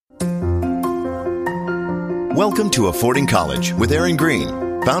Welcome to Affording College with Aaron Green,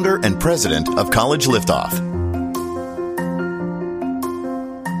 founder and president of College Liftoff.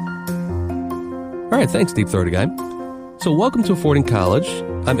 All right, thanks, Deep Throaty Guy. So welcome to Affording College.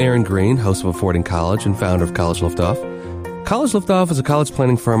 I'm Aaron Green, host of Affording College and founder of College Liftoff. College Liftoff is a college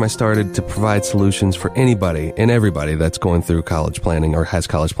planning firm I started to provide solutions for anybody and everybody that's going through college planning or has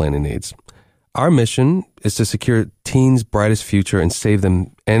college planning needs. Our mission is to secure teens' brightest future and save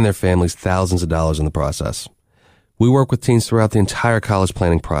them and their families thousands of dollars in the process. We work with teens throughout the entire college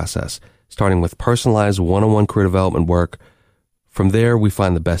planning process, starting with personalized one-on-one career development work. From there, we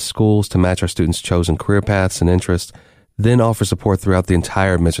find the best schools to match our students' chosen career paths and interests, then offer support throughout the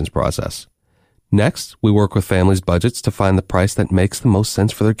entire admissions process. Next, we work with families' budgets to find the price that makes the most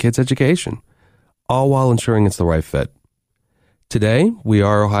sense for their kids' education, all while ensuring it's the right fit. Today, we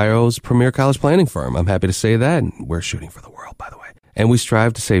are Ohio's premier college planning firm. I'm happy to say that, and we're shooting for the world, by the way. And we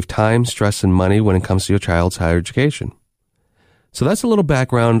strive to save time, stress, and money when it comes to your child's higher education. So that's a little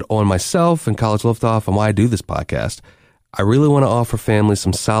background on myself and College Liftoff and why I do this podcast. I really want to offer families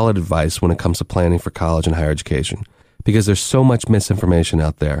some solid advice when it comes to planning for college and higher education, because there's so much misinformation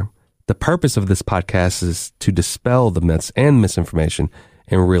out there. The purpose of this podcast is to dispel the myths and misinformation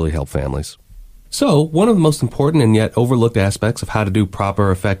and really help families. So, one of the most important and yet overlooked aspects of how to do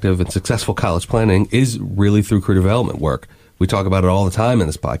proper, effective, and successful college planning is really through career development work. We talk about it all the time in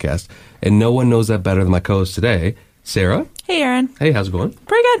this podcast, and no one knows that better than my co-host today, Sarah. Hey, Aaron. Hey, how's it going?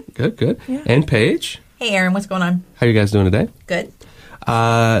 Pretty good. Good. Yeah. And Paige. Hey, Aaron, what's going on? How are you guys doing today? Good.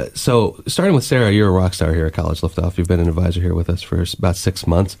 So, starting with Sarah, you're a rock star here at College Liftoff. You've been an advisor here with us for about 6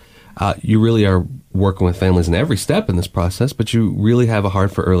 months. You really are working with families in every step in this process, but you really have a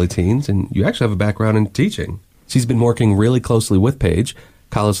heart for early teens, and you actually have a background in teaching. She's been working really closely with Paige,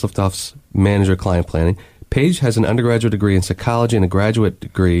 College Liftoff's manager of client planning. Paige has an undergraduate degree in psychology and a graduate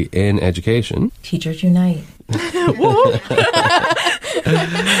degree in education. Teachers unite.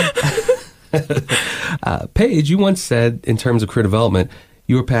 Paige, you once said, in terms of career development,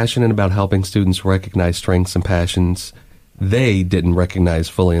 you were passionate about helping students recognize strengths and passions they didn't recognize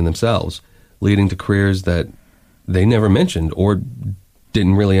fully in themselves, leading to careers that they never mentioned or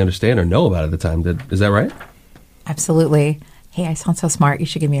didn't really understand or know about at the time. Is that right? Absolutely. Hey, I sound so smart. You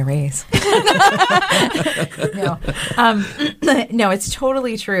should give me a raise. No, it's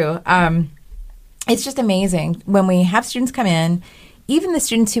totally true. It's just amazing when we have students come in. Even the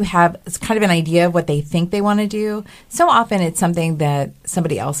students who have kind of an idea of what they think they want to do, so often it's something that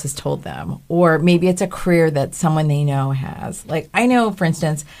somebody else has told them, or maybe it's a career that someone they know has. Like, I know, for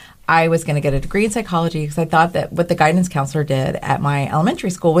instance, I was going to get a degree in psychology because I thought that what the guidance counselor did at my elementary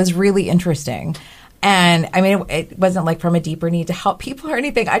school was really interesting. And I mean, it wasn't like from a deeper need to help people or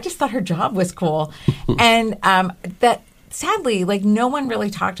anything. I just thought her job was cool. And that sadly, like, no one really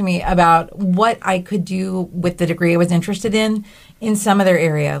talked to me about what I could do with the degree I was interested in some other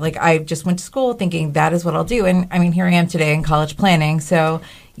area. Like, I just went to school thinking that is what I'll do. And I mean, here I am today in college planning. So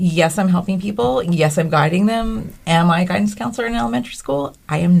yes, I'm helping people. Yes, I'm guiding them. Am I a guidance counselor in elementary school?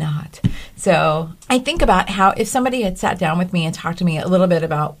 I am not. So I think about how if somebody had sat down with me and talked to me a little bit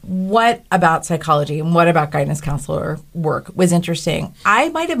about what about psychology and what about guidance counselor work was interesting, I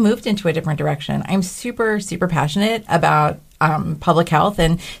might have moved into a different direction. I'm super, super passionate about public health.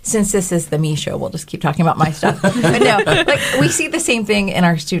 And since this is the me show, we'll just keep talking about my stuff. But no, like, we see the same thing in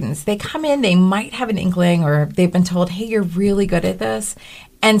our students. They come in, they might have an inkling or they've been told, hey, you're really good at this.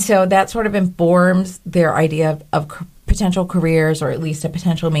 And so that sort of informs their idea of potential careers or at least a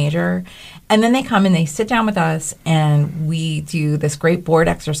potential major. And then they come and they sit down with us and we do this great board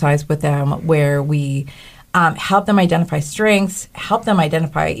exercise with them where we help them identify strengths, help them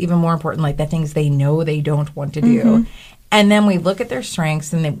identify, even more important, like the things they know they don't want to do. Mm-hmm. And then we look at their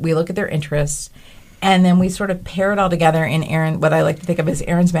strengths and then we look at their interests. And then we sort of pair it all together in Aaron, what I like to think of as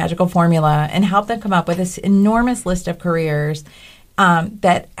Aaron's magical formula, and help them come up with this enormous list of careers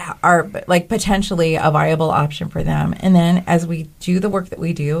that are like potentially a viable option for them. And then as we do the work that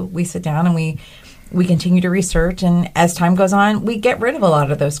we do, we sit down and we continue to research. And as time goes on, we get rid of a lot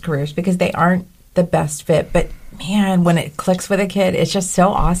of those careers because they aren't the best fit. But man, when it clicks with a kid, it's just so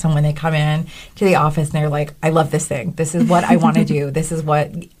awesome when they come in to the office and they're like, I love this thing. This is what I want to do. This is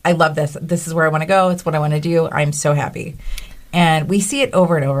what I love this. This is where I want to go. It's what I want to do. I'm so happy. And we see it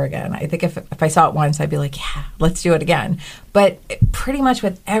over and over again. I think if I saw it once, I'd be like, yeah, let's do it again. But pretty much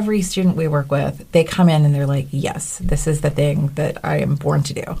with every student we work with, they come in and they're like, yes, this is the thing that I am born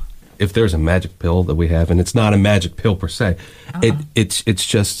to do. If there's a magic pill that we have, and it's not a magic pill per se, it's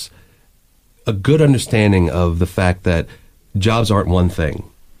just a good understanding of the fact that jobs aren't one thing.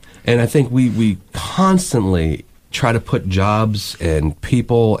 And I think we constantly try to put jobs and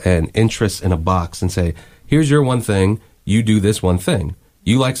people and interests in a box and say, here's your one thing. You do this one thing.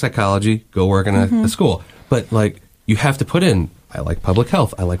 You like psychology, go work in a school. But, like, you have to put in, I like public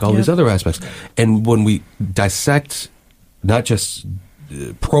health. I like all these other aspects. And when we dissect not just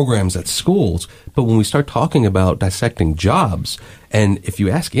programs at schools, but when we start talking about dissecting jobs, and if you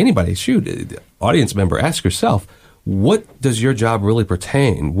ask anybody, audience member, ask yourself, what does your job really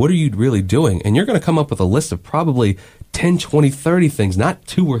pertain? What are you really doing? And you're going to come up with a list of probably 10, 20, 30 things, not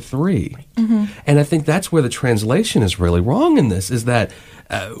 2 or 3. And I think that's where the translation is really wrong in this, is that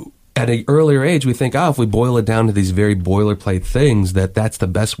at an earlier age, we think, if we boil it down to these very boilerplate things, that's the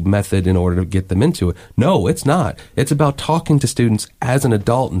best method in order to get them into it. No, it's not. It's about talking to students as an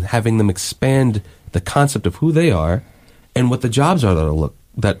adult and having them expand the concept of who they are and what the jobs are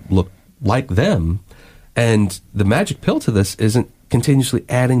that look like them. And the magic pill to this isn't continuously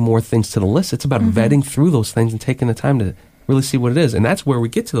adding more things to the list. It's about vetting through those things and taking the time to really see what it is. And that's where we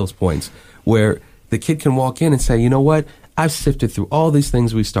get to those points where the kid can walk in and say, you know what? I've sifted through all these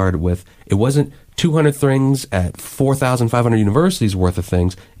things we started with. It wasn't 200 things at 4,500 universities worth of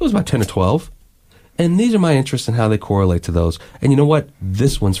things. It was about 10 or 12. And these are my interests and how they correlate to those. And you know what?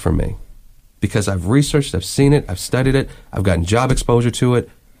 This one's for me. Because I've researched, I've seen it, I've studied it, I've gotten job exposure to it.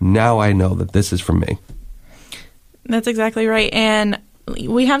 Now I know that this is for me. That's exactly right. And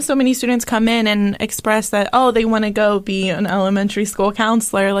we have so many students come in and express that, they want to go be an elementary school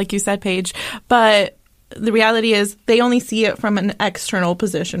counselor, like you said, Paige. But the reality is they only see it from an external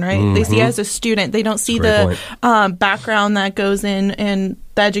position, right? They see it as a student. They don't see the background that goes in and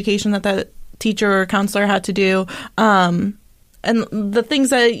the education that teacher or counselor had to do. And the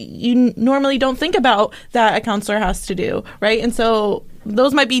things that you normally don't think about that a counselor has to do, right? And so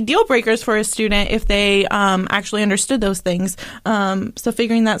those might be deal breakers for a student if they actually understood those things. So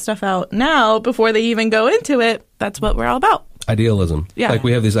figuring that stuff out now before they even go into it, that's what we're all about. Idealism. Yeah. Like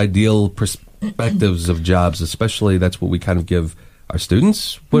we have these ideal perspectives of jobs, especially that's what we kind of give our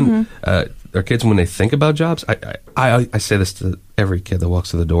students when our kids when they think about jobs. I say this to every kid that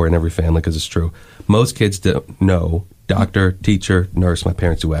walks through the door in every family because it's true. Most kids don't know doctor, teacher, nurse, my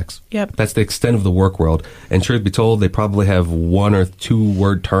parents do X. Yep. That's the extent of the work world. And truth be told, they probably have 1 or 2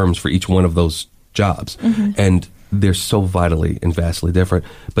 word terms for each one of those jobs. And they're so vitally and vastly different.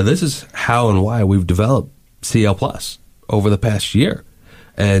 But this is how and why we've developed CL Plus over the past year.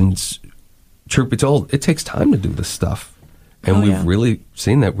 And truth be told, it takes time to do this stuff. And we've really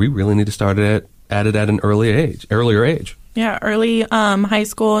seen that we really need to start at it at an earlier age. Yeah, early high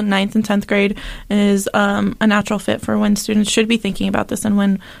school, 9th and 10th grade is a natural fit for when students should be thinking about this and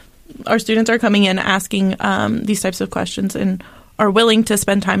when our students are coming in asking these types of questions and are willing to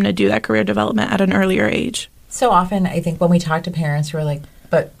spend time to do that career development at an earlier age. So often, I think when we talk to parents who are like,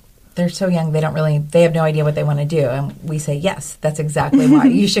 but they're so young, they have no idea what they want to do. And we say, yes, that's exactly why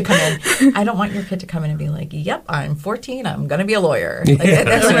you should come in. I don't want your kid to come in and be like, yep, I'm 14, I'm going to be a lawyer. Like,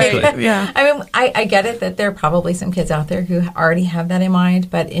 that's right. Yeah. I mean, I get it that there are probably some kids out there who already have that in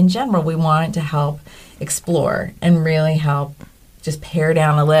mind. But in general, we want to help explore and really help just pare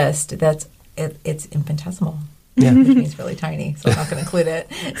down a list it's infinitesimal. Yeah. Which means really tiny, so I'm not going to include it.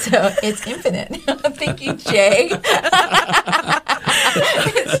 So it's infinite. Thank you, Jay.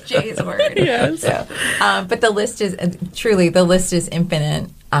 It's Jay's word. Yes. So, but the list is infinite.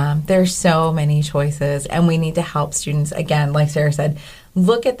 There's so many choices, and we need to help students, again, like Sarah said,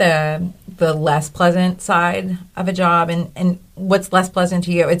 look at the less pleasant side of a job and what's less pleasant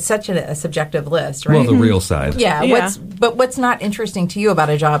to you. It's such a subjective list, right? Well, the real side. Yeah. What's not interesting to you about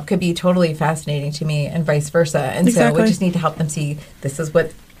a job could be totally fascinating to me and vice versa. And so we just need to help them see this is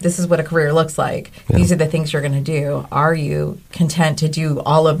what a career looks like. Yeah. These are the things you're going to do. Are you content to do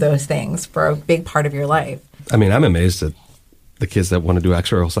all of those things for a big part of your life? I mean, I'm amazed at the kids that want to do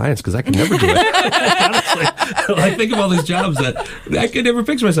actuarial science because I can never do it. Honestly, I think of all these jobs that I could never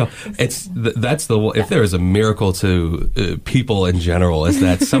picture myself. If there is a miracle to people in general, is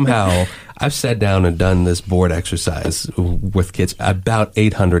that somehow I've sat down and done this board exercise with kids about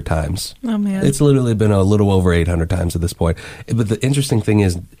 800 times. Oh man, it's literally been a little over 800 times at this point. But the interesting thing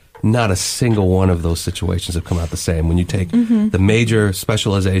is, not a single one of those situations have come out the same. When you take the major,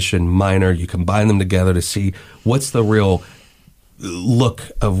 specialization, minor, you combine them together to see what's the real look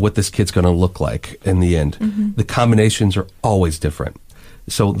of what this kid's going to look like in the end. The combinations are always different.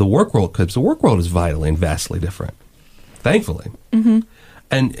 So the work world is vitally and vastly different, thankfully.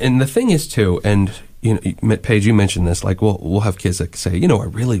 And the thing is too, and you know, Paige, you mentioned this, like we'll have kids that say, I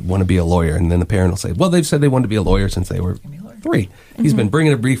really want to be a lawyer, and then the parent will say, well, they've said they wanted to be a lawyer since they were 3. He's been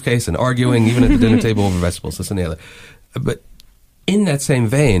bringing a briefcase and arguing even at the dinner table over vegetables, this and the other. But in that same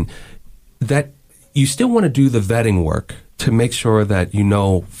vein, that you still want to do the vetting work to make sure that you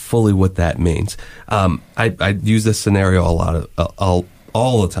know fully what that means. I use this scenario a lot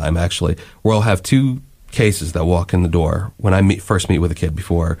all the time, actually, where I'll have two cases that walk in the door when I first meet with a kid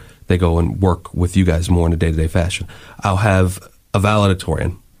before they go and work with you guys more in a day-to-day fashion. I'll have a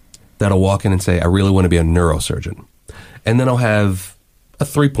valedictorian that'll walk in and say, I really want to be a neurosurgeon. And then I'll have a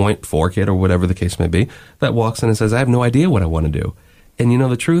 3.4 kid or whatever the case may be that walks in and says, I have no idea what I want to do. And you know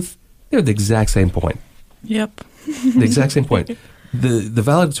the truth? They're at the exact same point. Yep. The exact same point. The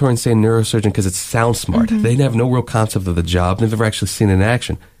valedictorian saying neurosurgeon because it sounds smart. Mm-hmm. They have no real concept of the job. They've never actually seen it in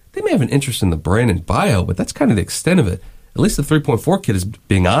action. They may have an interest in the brain and bio, but that's kind of the extent of it. At least the 3.4 kid is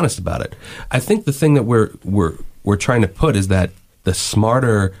being honest about it. I think the thing that we're trying to put is that the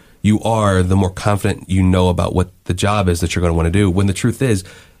smarter you are, the more confident you know about what the job is that you're going to want to do. When the truth is,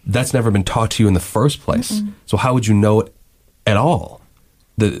 that's never been taught to you in the first place. Mm-mm. So how would you know it at all?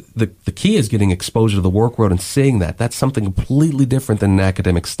 The key is getting exposure to the work world and seeing that. That's something completely different than an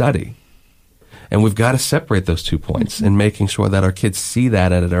academic study. And we've got to separate those 2 points and making sure that our kids see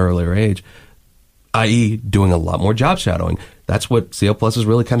that at an earlier age, i.e. doing a lot more job shadowing. That's what CL Plus is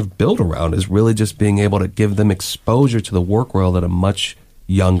really kind of built around, is really just being able to give them exposure to the work world at a much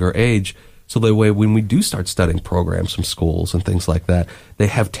younger age. So that way when we do start studying programs from schools and things like that, they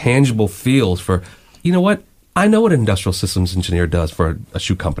have tangible feels for, you know what? I know what an industrial systems engineer does for a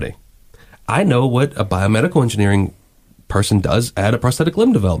shoe company. I know what a biomedical engineering person does at a prosthetic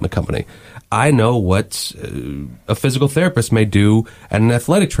limb development company. I know what a physical therapist may do at an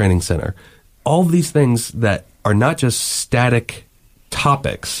athletic training center. All of these things that are not just static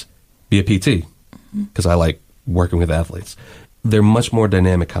topics, be a PT, because I like working with athletes. They're much more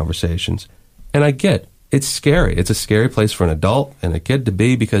dynamic conversations. And I get, it's scary. It's a scary place for an adult and a kid to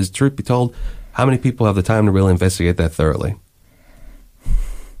be because, truth be told, how many people have the time to really investigate that thoroughly?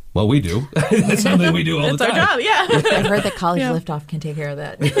 Well, we do. That's something we do all the time. That's our job, yeah. I've heard that College Liftoff can take care of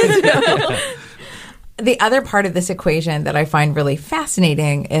that. The other part of this equation that I find really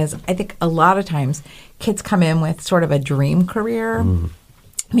fascinating is I think a lot of times kids come in with sort of a dream career. Mm.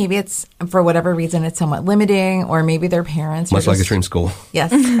 Maybe it's, for whatever reason, it's somewhat limiting, or maybe their parents much like a dream school.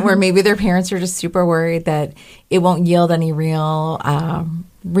 Yes, or maybe their parents are just super worried that it won't yield any real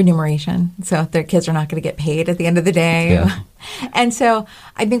remuneration. So their kids are not going to get paid at the end of the day. Yeah. And so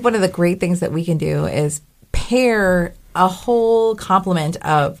I think one of the great things that we can do is pair a whole complement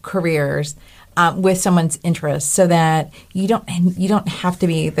of careers with someone's interests, so that you don't have to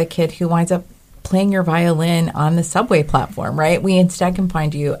be the kid who winds up playing your violin on the subway platform, right? We instead can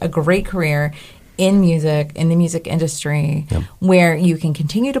find you a great career in music, in the music industry, where you can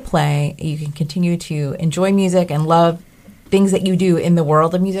continue to play, you can continue to enjoy music and love things that you do in the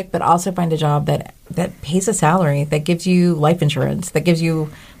world of music, but also find a job that pays a salary, that gives you life insurance, that gives you,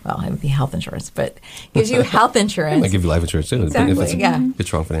 well, it would be health insurance, but gives you health insurance. It might give you life insurance too. Exactly, if it's a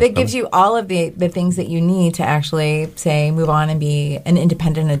strong financial. That gives you all of the things that you need to actually, say, move on and be an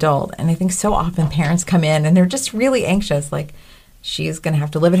independent adult. And I think so often parents come in and they're just really anxious, like, she's going to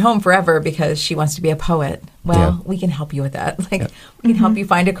have to live at home forever because she wants to be a poet. Well, we can help you with that. Like, we can help you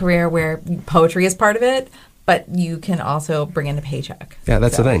find a career where poetry is part of it, but you can also bring in a paycheck. Yeah,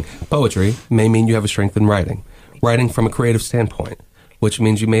 that's the thing. Poetry may mean you have a strength in writing from a creative standpoint, which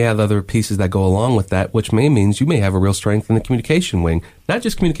means you may have other pieces that go along with that, which means you may have a real strength in the communication wing. Not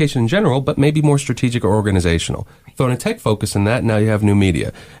just communication in general, but maybe more strategic or organizational. Throwing a tech focus in that, now you have new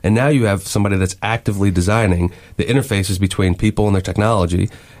media. And now you have somebody that's actively designing the interfaces between people and their technology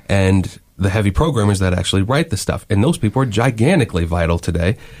and the heavy programmers that actually write the stuff. And those people are gigantically vital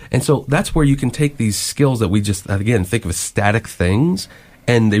today. And so that's where you can take these skills that we just, again, think of as static things,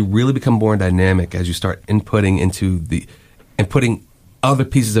 and they really become more dynamic as you start inputting into and putting other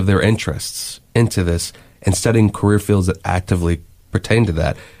pieces of their interests into this and studying career fields that actively pertain to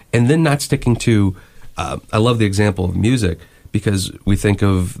that. And then not sticking to, I love the example of music because we think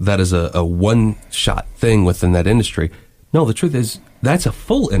of that as a one-shot thing within that industry. No, the truth is that's a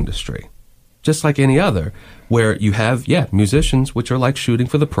full industry, just like any other, where you have, musicians, which are like shooting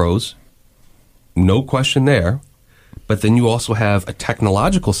for the pros, no question there. But then you also have a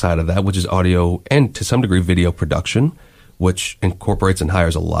technological side of that, which is audio and to some degree video production, which incorporates and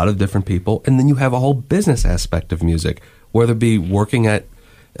hires a lot of different people. And then you have a whole business aspect of music, whether it be working at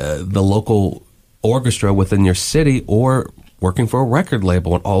the local orchestra within your city or working for a record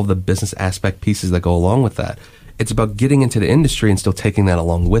label and all the business aspect pieces that go along with that. It's about getting into the industry and still taking that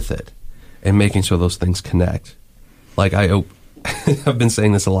along with it and making sure those things connect. Like I've been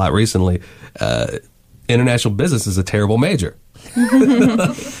saying this a lot recently, international business is a terrible major.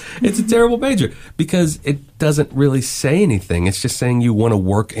 It's a terrible major because it doesn't really say anything. It's just saying you want to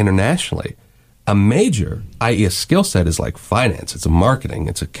work internationally. A major, i.e. a skill set, is like finance, it's marketing,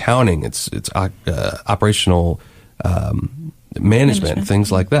 it's accounting, it's operational management,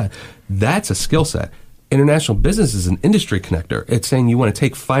 things like that. That's a skill set. International business is an industry connector. It's saying you want to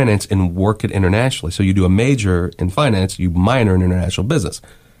take finance and work it internationally. So you do a major in finance, you minor in international business.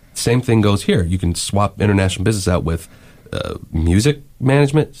 Same thing goes here. You can swap international business out with music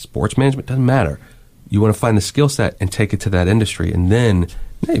management, sports management, doesn't matter. You want to find the skill set and take it to that industry, and then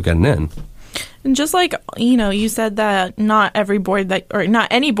you've got an in. And just like, you said that not any board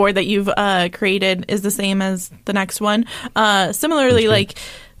that you've created is the same as the next one. Similarly, like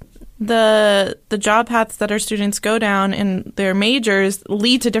the job paths that our students go down in their majors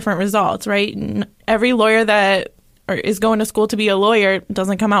lead to different results, right? Every lawyer that is going to school to be a lawyer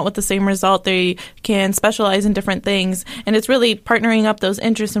doesn't come out with the same result. They can specialize in different things. And it's really partnering up those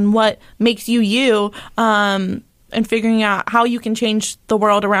interests and what makes you, and figuring out how you can change the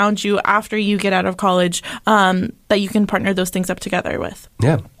world around you after you get out of college, that you can partner those things up together with.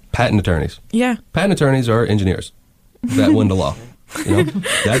 Yeah. Patent attorneys. Yeah. Patent attorneys are engineers that went to law.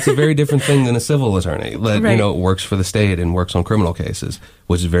 That's a very different thing than a civil attorney that, works for the state and works on criminal cases,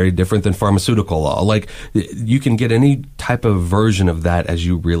 which is very different than pharmaceutical law. Like, you can get any type of version of that as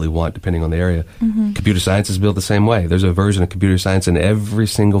you really want, depending on the area. Mm-hmm. Computer science is built the same way. There's a version of computer science in every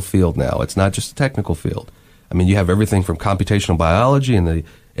single field now. It's not just a technical field. I mean, you have everything from computational biology in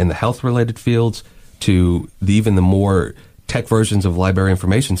the health-related fields to even the more tech versions of library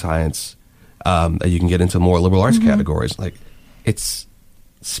information science that you can get into more liberal arts categories. Like, it's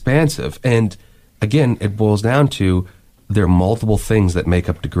expansive. And again, it boils down to there are multiple things that make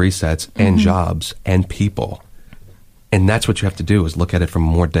up degree sets and jobs and people. And that's what you have to do, is look at it from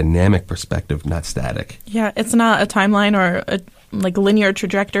a more dynamic perspective, not static. Yeah, it's not a timeline or a linear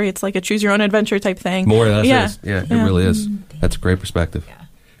trajectory. It's like a choose your own adventure type thing. More or less is. Yeah, it really is. That's a great perspective. Yeah.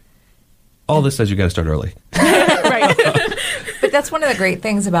 All this says you got to start early. Right. But that's one of the great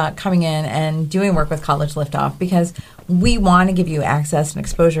things about coming in and doing work with College Liftoff, because we want to give you access and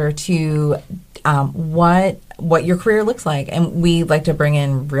exposure to what your career looks like. And we like to bring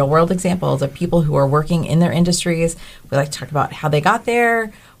in real world examples of people who are working in their industries. We like to talk about how they got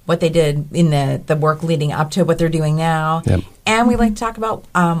there, what they did in the work leading up to what they're doing now. Yep. And we like to talk about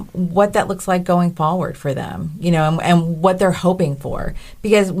what that looks like going forward for them, and what they're hoping for.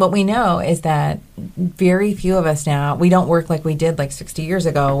 Because what we know is that very few of us now, we don't work like we did like 60 years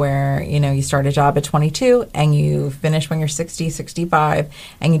ago, where, you start a job at 22 and you finish when you're 60, 65,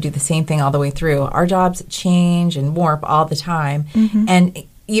 and you do the same thing all the way through. Our jobs change and warp all the time. Mm-hmm. And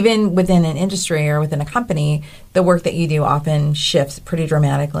even within an industry or within a company, the work that you do often shifts pretty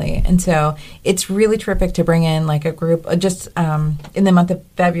dramatically. And so it's really terrific to bring in like a group, just in the month of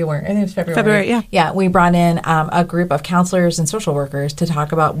February. I think it was February. February, yeah. Yeah, we brought in a group of counselors and social workers to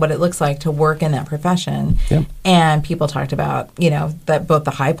talk about what it looks like to work in that profession. Yep. And people talked about, both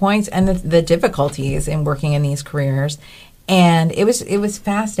the high points and the difficulties in working in these careers. And it was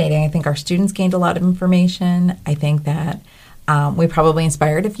fascinating. I think our students gained a lot of information. I think that we probably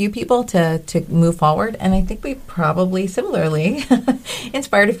inspired a few people to move forward, and I think we probably similarly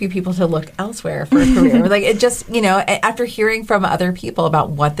inspired a few people to look elsewhere for a career. Like, it just, after hearing from other people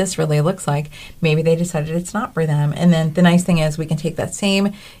about what this really looks like, maybe they decided it's not for them. And then the nice thing is we can take that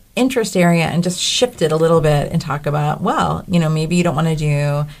same interest area and just shift it a little bit and talk about, well, maybe you don't want to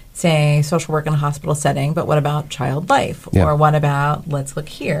do, say, social work in a hospital setting, but what about child life? Yeah. Or what about, let's look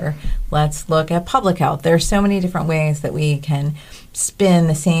here, let's look at public health. There are so many different ways that we can spin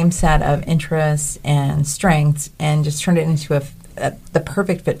the same set of interests and strengths and just turn it into the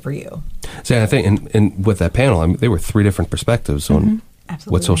perfect fit for you. So I think in with that panel, there were three different perspectives on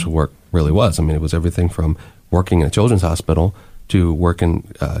what social work really was. I mean, it was everything from working in a children's hospital to working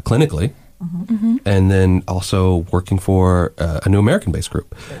clinically, and then also working for a New American-based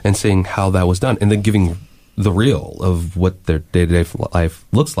group and seeing how that was done, and then giving the real of what their day-to-day life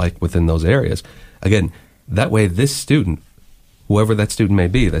looks like within those areas. Again, that way this student, whoever that student may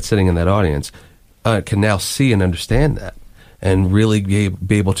be that's sitting in that audience, can now see and understand that and really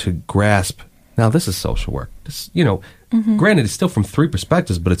be able to grasp, now this is social work. This, granted, it's still from three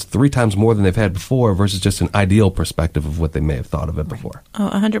perspectives, but it's 3 times more than they've had before versus just an ideal perspective of what they may have thought of it before. Oh,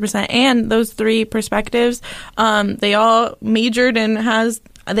 100%. And those 3 perspectives, they all majored and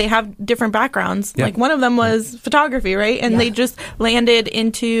they have different backgrounds. Yeah. Like one of them was photography, right? And they just landed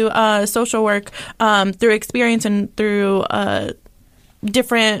into social work through experience and through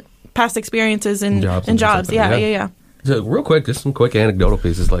different past experiences and jobs. Yeah. So real quick, just some quick anecdotal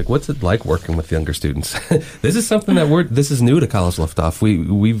pieces. Like, what's it like working with younger students? This is something this is new to College Liftoff.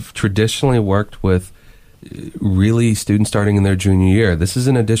 We've traditionally worked with really students starting in their junior year. This is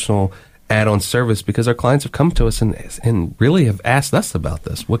an additional add-on service because our clients have come to us and really have asked us about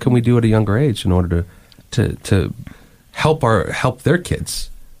this. What can we do at a younger age in order to help their kids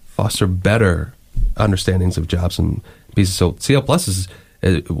foster better understandings of jobs and pieces? So CL Plus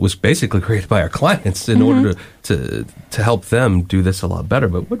was basically created by our clients in order to help them do this a lot better.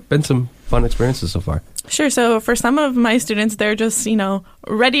 But what have been some fun experiences so far? Sure. So for some of my students, they're just,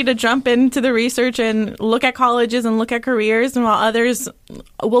 ready to jump into the research and look at colleges and look at careers. And while others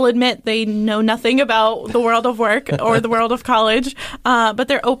will admit they know nothing about the world of work or the world of college, but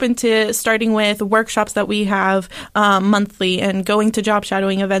they're open to starting with workshops that we have monthly and going to job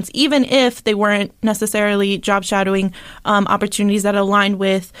shadowing events, even if they weren't necessarily job shadowing opportunities that aligned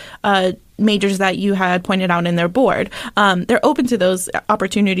with majors that you had pointed out in their board. They're open to those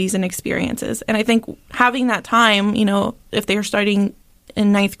opportunities and experiences. And I think having that time, if they're starting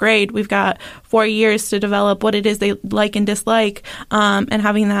in 9th grade, we've got 4 years to develop what it is they like and dislike. And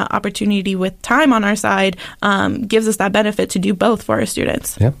having that opportunity with time on our side gives us that benefit to do both for our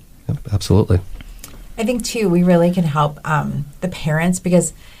students. Yeah, absolutely. I think, too, we really can help the parents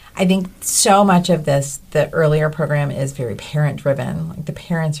because I think so much of the earlier program is very parent-driven. Like the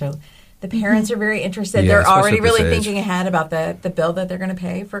parents are very interested. Yeah, they're already really age. thinking ahead about the bill that they're going to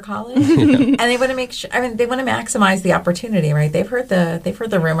pay for college, and they want to make sure. They want to maximize the opportunity, right? They've heard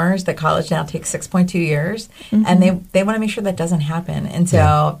the rumors that college now takes 6.2 years, and they want to make sure that doesn't happen. And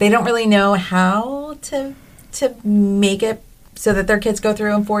so they don't really know how to make it so that their kids go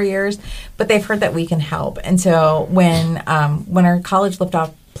through in 4 years, but they've heard that we can help. And so when our College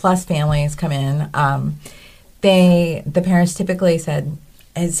Liftoff Plus families come in, the parents typically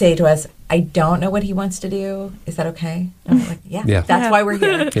say to us, I don't know what he wants to do. Is that okay? And we're like, that's why we're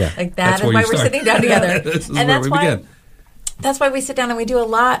here. Like that is why we're sitting down together. And that's why we sit down and we do a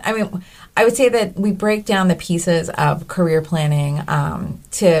lot. I mean, I would say that we break down the pieces of career planning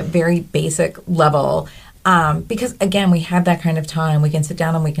to very basic level. Because again, we have that kind of time. We can sit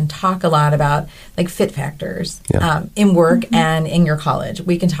down and we can talk a lot about like fit factors in work and in your college.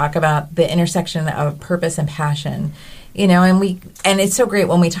 We can talk about the intersection of purpose and passion. And it's so great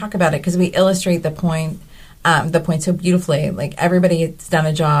when we talk about it because we illustrate the point so beautifully. Like everybody has done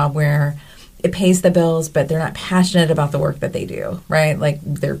a job where it pays the bills, but they're not passionate about the work that they do, right? Like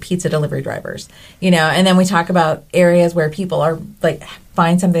they're pizza delivery drivers, and then we talk about areas where people are like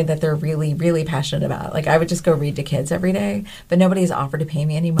find something that they're really, really passionate about. Like I would just go read to kids every day, but nobody's offered to pay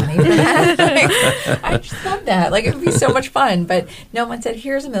me any money for that. I just love that. Like it would be so much fun, but no one said,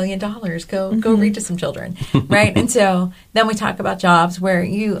 here's $1 million, go read to some children, right? And so then we talk about jobs where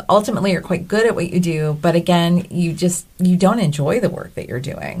you ultimately are quite good at what you do, but again, you don't enjoy the work that you're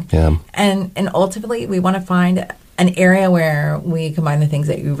doing. Yeah. And ultimately we want to find an area where we combine the things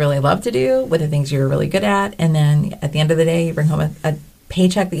that you really love to do with the things you're really good at, and then at the end of the day, you bring home a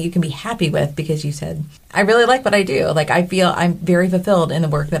paycheck that you can be happy with because you said, I really like what I do. Like I feel I'm very fulfilled in the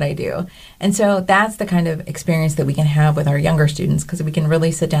work that I do. And so that's the kind of experience that we can have with our younger students because we can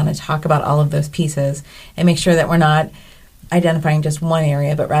really sit down and talk about all of those pieces and make sure that we're not identifying just one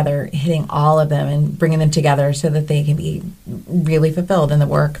area, but rather hitting all of them and bringing them together so that they can be really fulfilled in the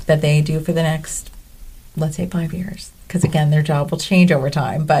work that they do for the next, let's say, 5 years. Because again, their job will change over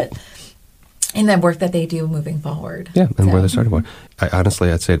time, but in the work that they do moving forward. Yeah, and where they're starting point. I'd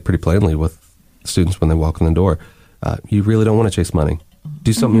say it pretty plainly with students when they walk in the door. You really don't want to chase money.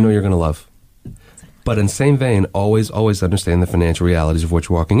 Do something you know you're going to love. But in the same vein, always understand the financial realities of what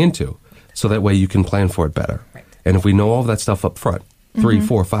you're walking into. So that way you can plan for it better. Right. And if we know all of that stuff up front, 3,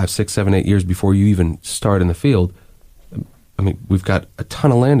 4, 5, 6, 7, 8 years before you even start in the field, I mean, we've got a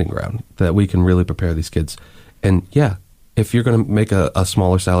ton of landing ground that we can really prepare these kids. And if you're going to make a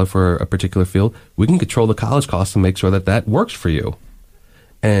smaller salary for a particular field, we can control the college costs and make sure that works for you.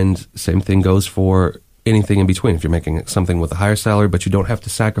 And same thing goes for anything in between. If you're making something with a higher salary, but you don't have to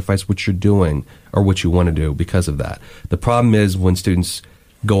sacrifice what you're doing or what you want to do because of that. The problem is when students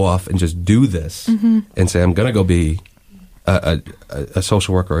go off and just do this and say, I'm going to go be a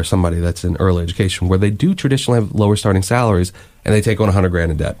social worker or somebody that's in early education, where they do traditionally have lower starting salaries and they take on $100,000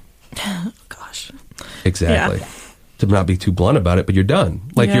 in debt. Gosh. Exactly. Yeah. To not be too blunt about it, but you're done.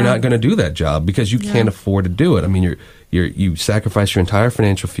 You're not going to do that job because you can't afford to do it. I mean, you sacrifice your entire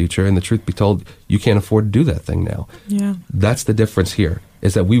financial future, and the truth be told, you can't afford to do that thing now. Yeah. That's the difference here,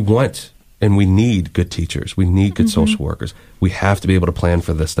 is that we want and we need good teachers. We need good social workers. We have to be able to plan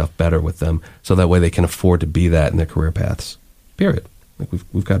for this stuff better with them so that way they can afford to be that in their career paths. Period.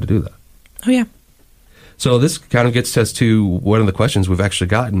 We've got to do that. Oh, yeah. So this kind of gets us to one of the questions we've actually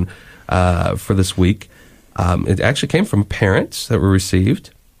gotten for this week. It actually came from parents that were received,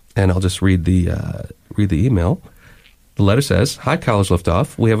 and I'll just read the email. The letter says, "Hi, College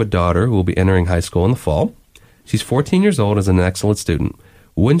Liftoff. We have a daughter who will be entering high school in the fall. She's 14 years old and is an excellent student.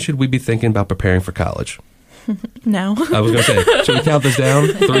 When should we be thinking about preparing for college?" Now. I was going to say, should we count this down?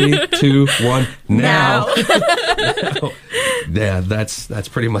 3, 2, 1, now. No. Yeah, that's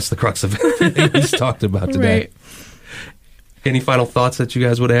pretty much the crux of everything he's talked about today. Right. Any final thoughts that you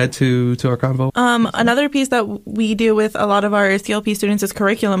guys would add to our convo? Another piece that we do with a lot of our CLP students is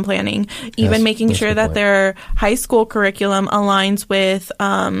curriculum planning, even making sure that their high school curriculum aligns with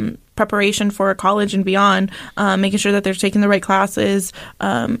preparation for college and beyond, making sure that they're taking the right classes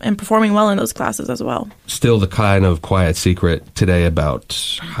and performing well in those classes as well. Still the kind of quiet secret today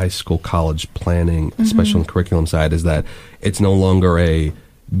about high school college planning, especially on the curriculum side, is that it's no longer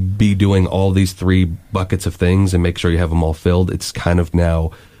be doing all these 3 buckets of things and make sure you have them all filled. It's kind of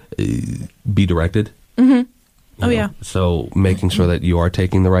now be directed. Mm-hmm. Yeah. So making sure that you are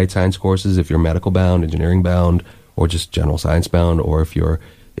taking the right science courses, if you're medical bound, engineering bound, or just general science bound, or if you're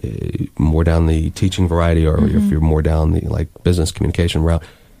more down the teaching variety, or if you're more down the business communication route,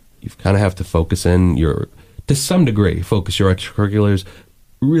 you kind of have to focus in to some degree, focus your extracurriculars,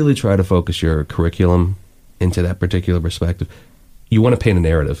 really try to focus your curriculum into that particular perspective. You want to paint a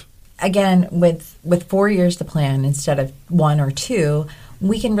narrative. Again, with 4 years to plan instead of 1 or 2,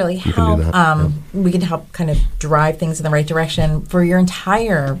 we can really help. We can help kind of drive things in the right direction for your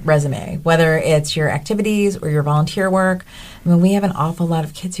entire resume, whether it's your activities or your volunteer work. I mean, we have an awful lot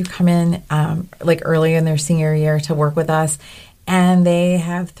of kids who come in early in their senior year to work with us, and they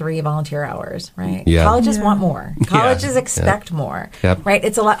have 3 volunteer hours, right? Yeah. Colleges want more. Colleges expect more, right?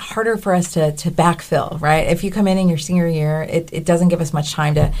 It's a lot harder for us to backfill, right? If you come in your senior year, it doesn't give us much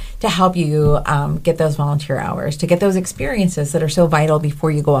time to help you get those volunteer hours, to get those experiences that are so vital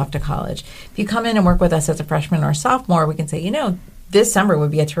before you go off to college. If you come in and work with us as a freshman or a sophomore, we can say, this summer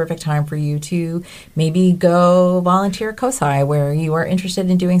would be a terrific time for you to maybe go volunteer at COSI, where you are interested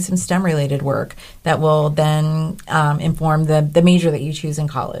in doing some STEM-related work that will then inform the major that you choose in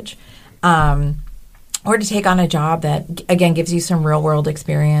college. Or to take on a job that, again, gives you some real-world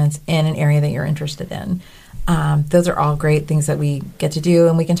experience in an area that you're interested in. Those are all great things that we get to do,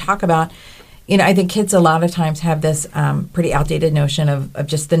 and we can talk about. I think kids a lot of times have this pretty outdated notion of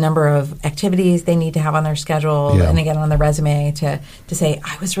just the number of activities they need to have on their schedule and again on the resume to say,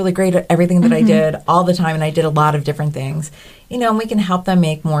 I was really great at everything that I did all the time, and I did a lot of different things. And we can help them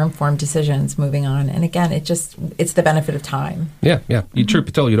make more informed decisions moving on. And again, it's the benefit of time. Yeah. Truth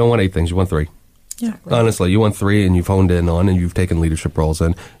be told, you don't want 8 things, you want 3. Yeah. Exactly. Honestly, you want 3, and you've honed in on, and you've taken leadership roles in,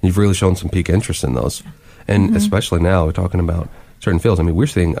 and you've really shown some peak interest in those. And especially now, we're talking about certain fields. I mean, we're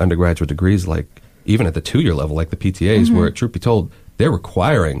seeing undergraduate degrees even at the 2-year level, like the PTAs, where, truth be told, they're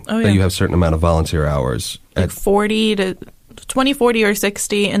requiring that you have a certain amount of volunteer hours. Like 40 to 20, 40, or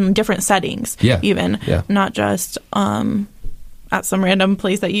 60 in different settings, even. Yeah. Not just at some random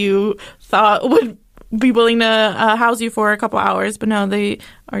place that you thought would be willing to house you for a couple hours. But no, they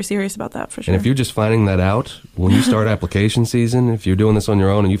are serious about that for sure. And if you're just finding that out when you start application season, if you're doing this on your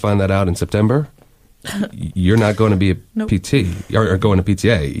own and you find that out in September, you're not going to be a PT or going to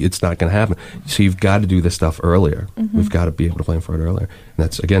PTA. It's not going to happen. So you've got to do this stuff earlier. We've got to be able to plan for it earlier. And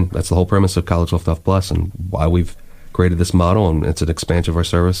that's the whole premise of College Liftoff Plus and why we've created this model. And it's an expansion of our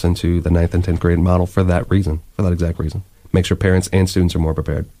service into the 9th and 10th grade model for that exact reason. Make sure parents and students are more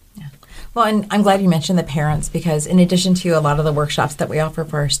prepared. Well, and I'm glad you mentioned the parents, because in addition to a lot of the workshops that we offer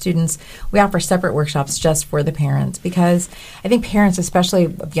for our students, we offer separate workshops just for the parents, because I think parents, especially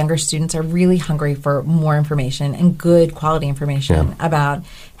of younger students, are really hungry for more information and good quality information about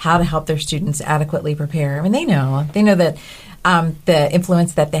how to help their students adequately prepare. I mean, they know that the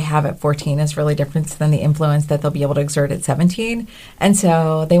influence that they have at 14 is really different than the influence that they'll be able to exert at 17. And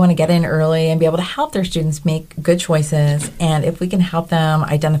so they want to get in early and be able to help their students make good choices. And if we can help them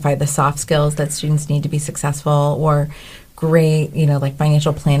identify the soft skills that students need to be successful, or great, like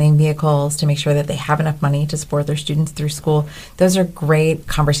financial planning vehicles to make sure that they have enough money to support their students through school, those are great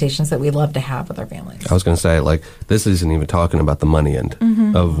conversations that we love to have with our families. I was going to say, this isn't even talking about the money end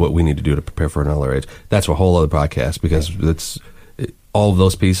of what we need to do to prepare for an earlier age. That's a whole other podcast, because it's all of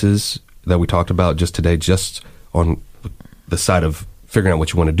those pieces that we talked about just today, just on the side of figuring out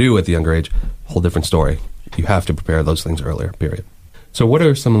what you want to do at the younger age, whole different story. You have to prepare those things earlier, period. So what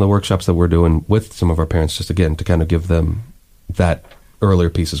are some of the workshops that we're doing with some of our parents, just again, to kind of give them that earlier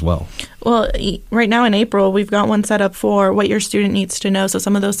piece as well? Well, right now in April, we've got one set up for what your student needs to know. So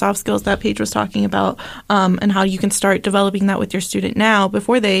some of those soft skills that Paige was talking about, and how you can start developing that with your student now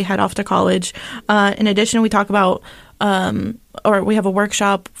before they head off to college. In addition, we talk about or we have a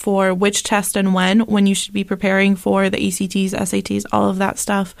workshop for which test and when you should be preparing for the ACTs, SATs, all of that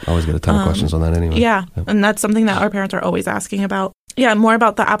stuff. I always get a ton of questions on that anyway. Yeah, and that's something that our parents are always asking about. Yeah, more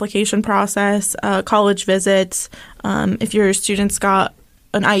about the application process, college visits. If your student's got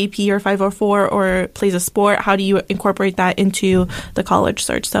an IEP or 504 or plays a sport, how do you incorporate that into the college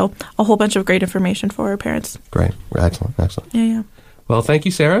search? So a whole bunch of great information for our parents. Great. Excellent. Yeah. Well, thank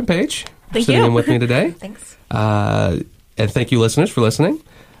you, Sarah and Paige, for sitting in with me today. Thanks. And thank you, listeners, for listening.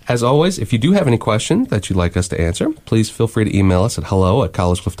 As always, if you do have any questions that you'd like us to answer, please feel free to email us at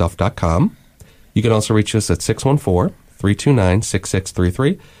hello@collegeliftoff.com. You can also reach us at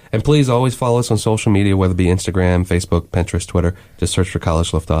 614-329-6633. And please always follow us on social media, whether it be Instagram, Facebook, Pinterest, Twitter. Just search for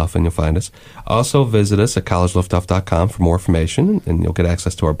College Liftoff and you'll find us. Also visit us at collegeliftoff.com for more information, and you'll get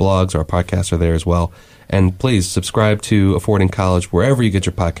access to our blogs. Our podcasts are there as well. And please subscribe to Affording College wherever you get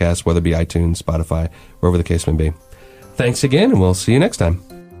your podcasts, whether it be iTunes, Spotify, wherever the case may be. Thanks again, and we'll see you next time.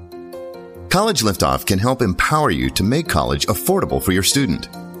 College Liftoff can help empower you to make college affordable for your student.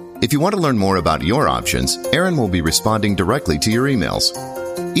 If you want to learn more about your options, Aaron will be responding directly to your emails.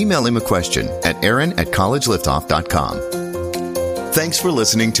 Email him a question at aaron@collegeliftoff.com. Thanks for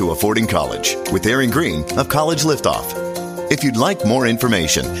listening to Affording College with Aaron Green of College Liftoff. If you'd like more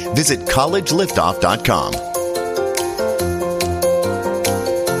information, visit collegeliftoff.com.